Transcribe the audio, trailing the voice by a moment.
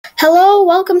Hello,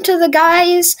 welcome to the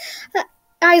Guys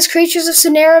Creatures of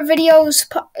Sonera videos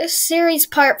series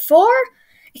part 4.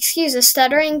 Excuse the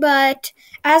stuttering, but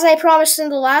as I promised in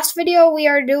the last video, we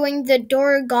are doing the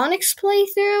Doragonyx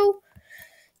playthrough.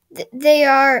 They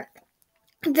are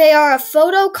a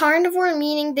photo carnivore,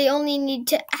 meaning they only need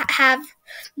to have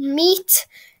meat,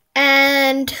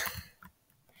 and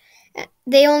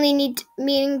they only need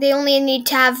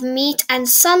to have meat and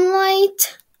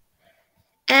sunlight.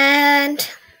 And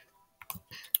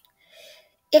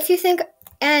if you think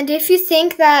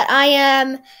that I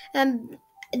am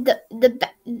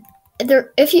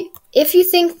if you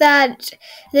think that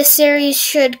this series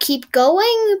should keep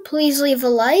going, please leave a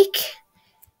like.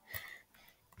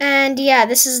 And yeah,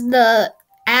 this is the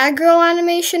aggro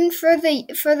animation for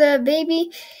the baby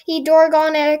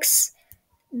Doragonyx,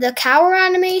 the cower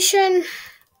animation,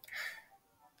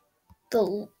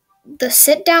 the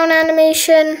sit down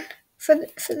animation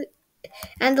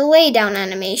and the lay down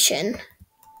animation.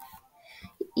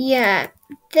 Yeah,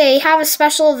 they have a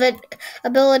special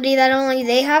ability that only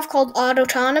they have called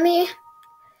autonomy,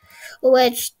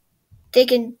 which they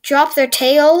can drop their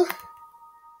tail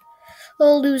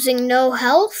while losing no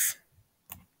health.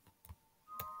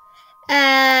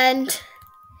 And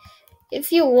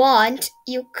if you want,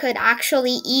 you could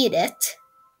actually eat it,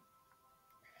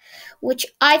 which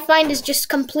I find is just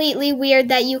completely weird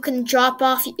that you can drop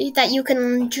off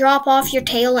your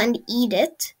tail and eat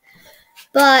it.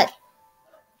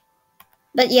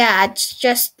 But yeah, it's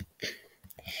just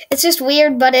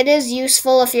weird, but it is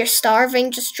useful if you're starving.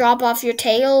 Just drop off your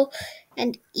tail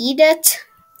and eat it.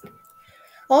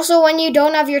 Also, when you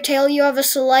don't have your tail, you have a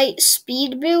slight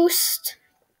speed boost.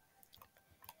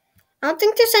 I don't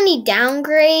think there's any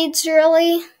downgrades,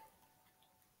 really.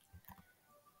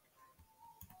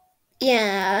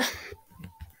 Yeah,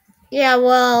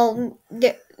 well,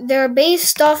 they're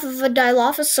based off of a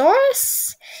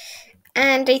Dilophosaurus,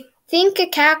 and I think a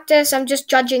cactus. I'm just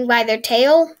judging by their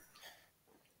tail.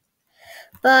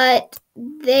 But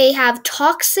they have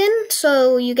toxin,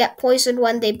 so you get poisoned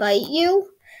when they bite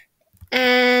you.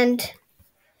 And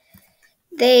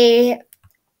they,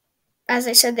 as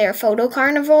I said, they're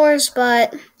photocarnivores,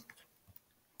 but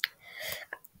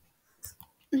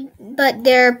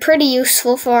they're pretty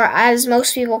useful for, as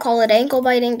most people call it, ankle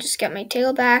biting. Just get my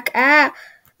tail back.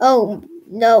 Oh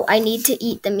no, I need to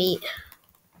eat the meat.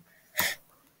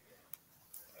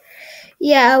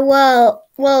 Yeah, well,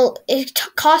 it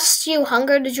costs you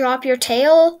hunger to drop your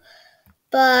tail,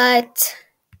 but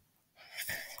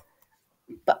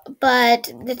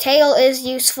the tail is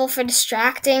useful for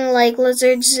distracting, like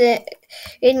lizards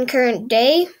in current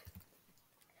day.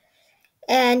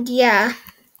 And yeah,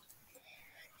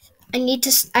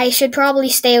 I should probably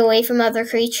stay away from other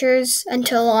creatures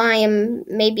until I am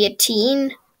maybe a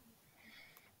teen.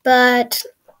 But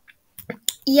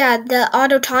yeah, the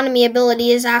autonomy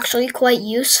ability is actually quite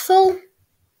useful,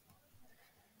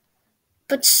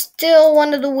 but still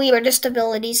one of the weirdest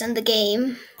abilities in the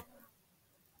game.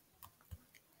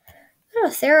 Oh,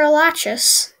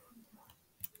 Theralachus.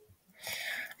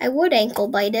 I would ankle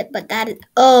bite it, but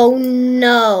oh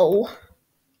no.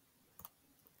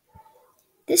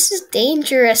 This is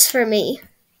dangerous for me.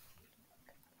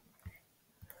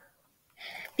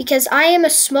 Because I am a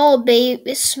small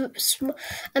baby.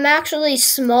 I'm actually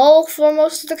small for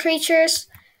most of the creatures,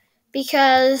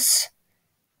 because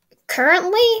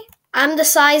currently I'm the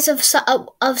size of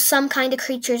some kind of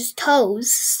creature's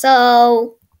toes,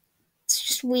 so it's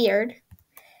just weird.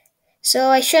 So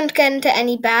I shouldn't get into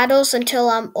any battles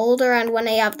until I'm older, and when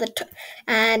I have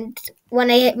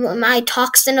my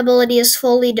toxin ability is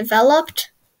fully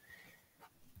developed.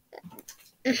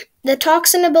 The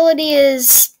toxin ability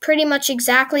is pretty much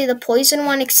exactly the poison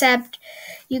one, except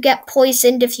you get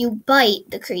poisoned if you bite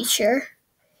the creature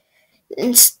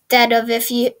instead of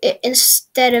if you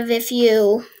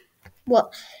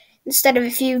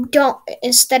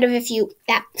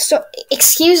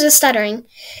excuse the stuttering.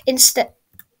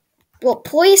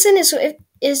 Poison is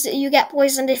you get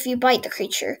poisoned if you bite the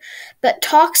creature, but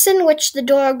toxin, which the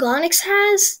Doragonyx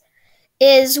has,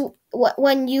 is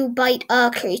when you bite a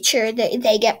creature,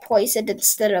 they get poisoned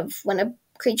instead of when a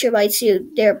creature bites you,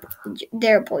 they're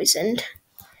poisoned.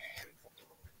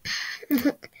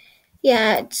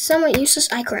 Yeah, it's somewhat useless.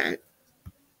 Icaran.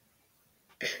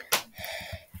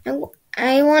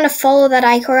 I want to follow that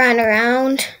Icaran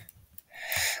around.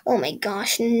 Oh my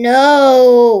gosh,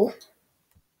 no!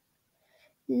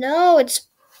 No, it's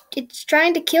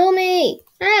trying to kill me.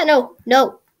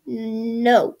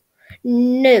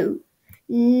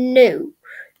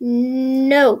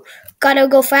 No. Gotta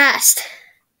go fast.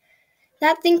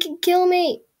 That thing can kill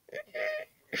me.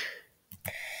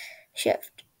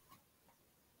 Shift.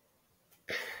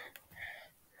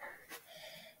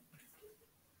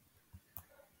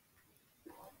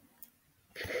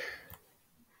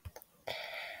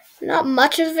 Not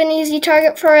much of an easy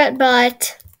target for it,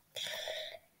 but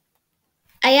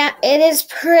it is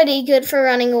pretty good for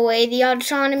running away, the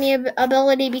autonomy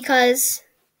ability, because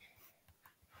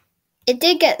it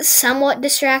did get somewhat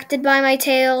distracted by my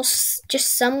tail,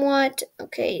 just somewhat.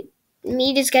 Okay,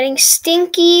 meat is getting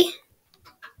stinky.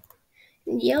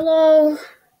 Yellow.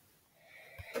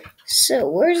 So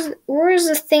where's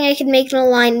the thing I can make an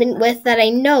alignment with that I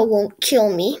know won't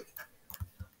kill me?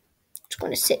 Just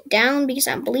going to sit down because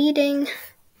I'm bleeding.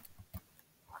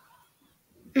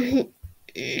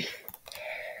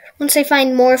 Once I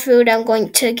find more food, I'm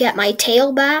going to get my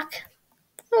tail back.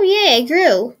 Oh yay, I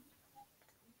grew.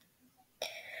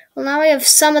 Well, now I have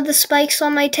some of the spikes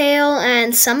on my tail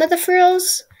and some of the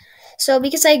frills. So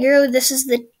because I grew, this is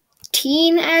the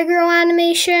teen aggro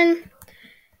animation.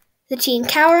 The teen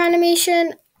cower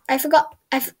animation. I forgot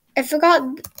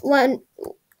one.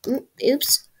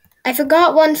 Oops. I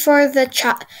forgot one for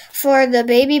the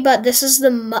baby, but this is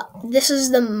the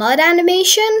mud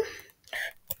animation.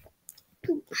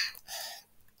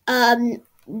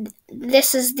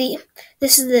 This is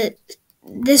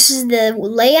the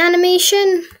lay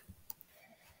animation.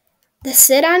 The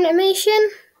sit animation.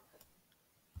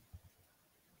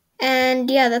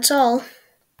 And yeah, that's all.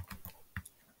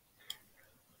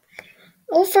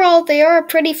 Overall, they are a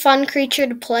pretty fun creature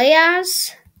to play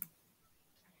as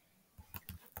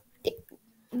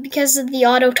because of the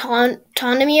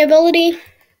autonomy ability.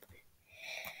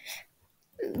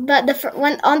 But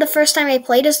the first time I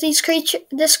played as this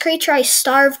creature, I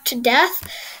starved to death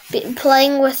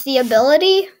playing with the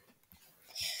ability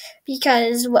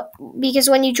because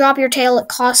when you drop your tail, it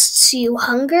costs you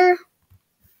hunger.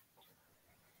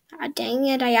 Ah, dang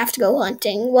it! I have to go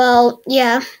hunting. Well,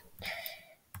 yeah.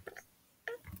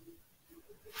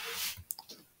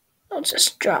 I'll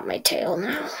just drop my tail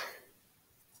now.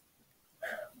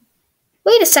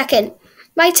 Wait a second.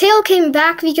 My tail came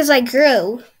back because I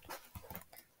grew.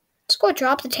 Let's go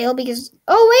drop the tail because...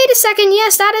 Oh, wait a second.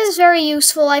 Yes, that is very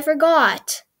useful. I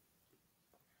forgot.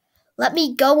 Let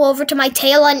me go over to my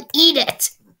tail and eat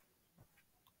it.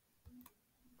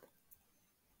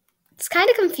 It's kind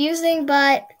of confusing,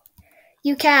 but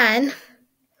you can.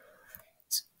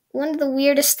 It's one of the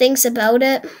weirdest things about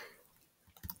it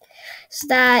is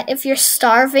that if you're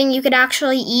starving, you could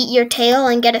actually eat your tail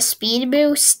and get a speed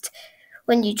boost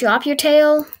when you drop your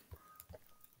tail.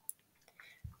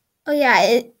 Oh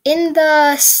yeah, in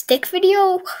the stick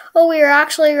video, we were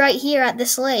actually right here at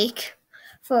this lake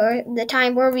for the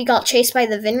time where we got chased by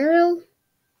the Vinru.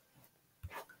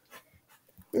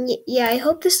 Yeah, I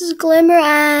hope this is Glimmer,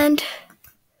 and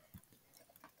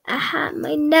aha,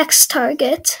 my next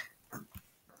target.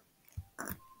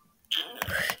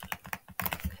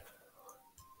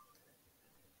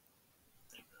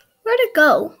 Where'd it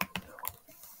go?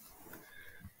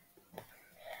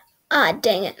 Ah,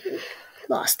 dang it.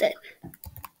 Lost it.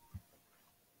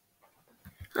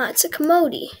 Ah, it's a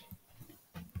Commodie.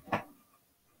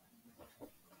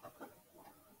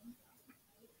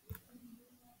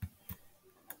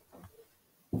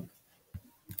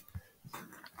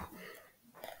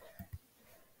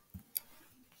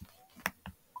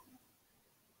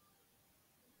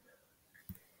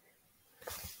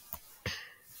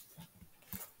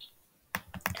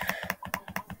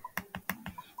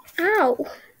 Ow.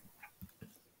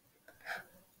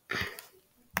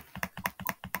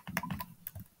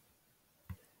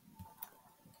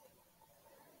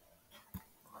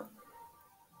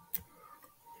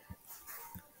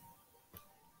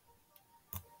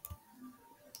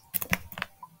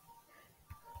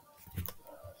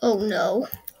 Oh no.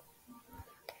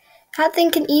 That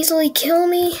thing can easily kill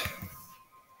me.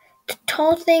 The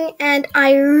tall thing, and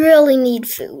I really need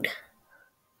food.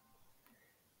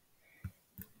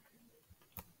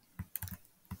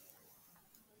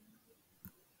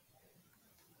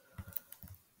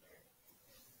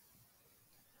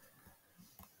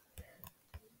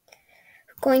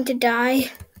 Going to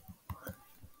die.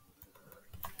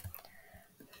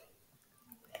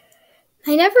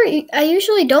 I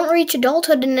usually don't reach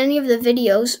adulthood in any of the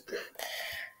videos.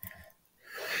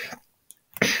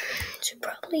 Should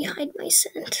probably hide my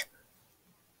scent.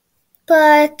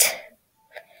 But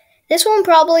this one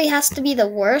probably has to be the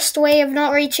worst way of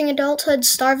not reaching adulthood,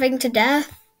 starving to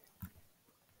death.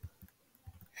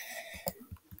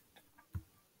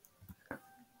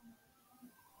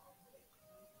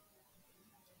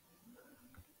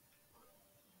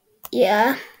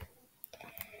 Yeah.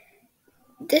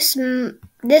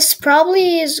 This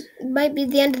probably might be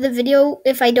the end of the video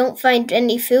if I don't find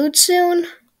any food soon,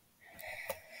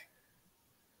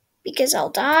 because I'll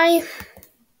die.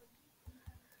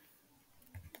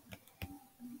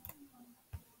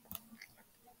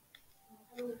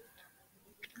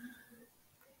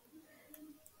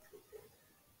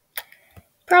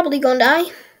 Probably gonna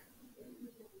die.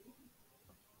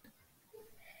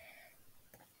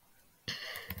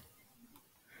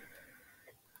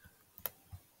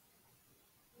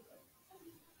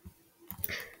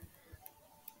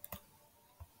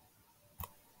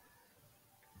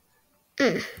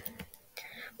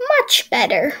 Much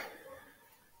better.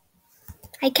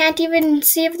 I can't even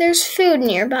see if there's food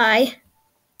nearby.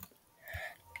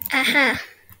 Aha.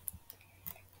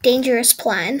 Dangerous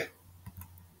plan.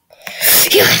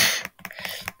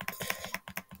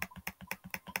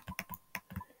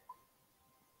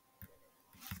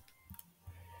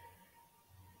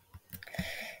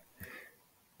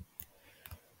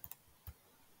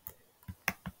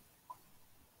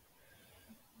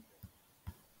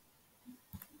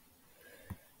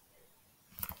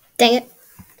 Dang it.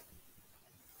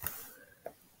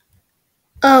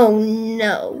 Oh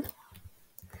no.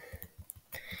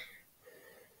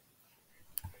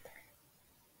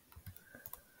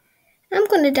 I'm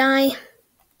gonna die.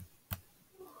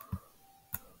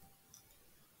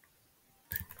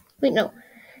 Wait, no.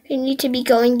 I need to be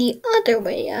going the other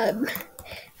way up.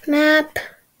 Map.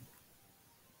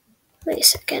 Wait a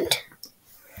second.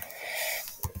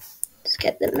 Let's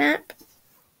get the map.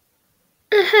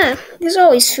 There's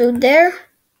always food there.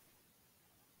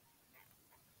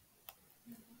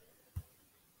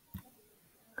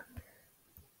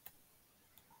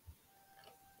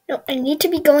 No, I need to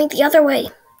be going the other way.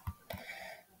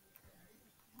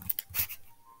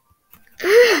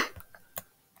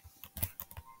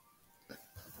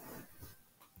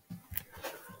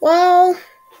 Well,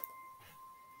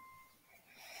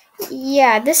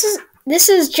 yeah, this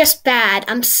is just bad.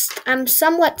 I'm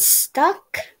somewhat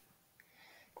stuck.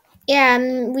 Yeah,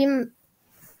 and we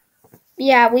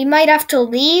might have to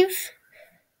leave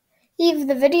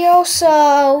the video.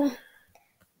 So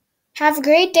have a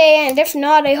great day, and if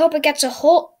not, I hope it gets a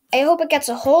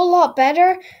whole lot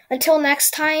better. Until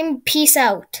next time, peace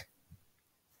out.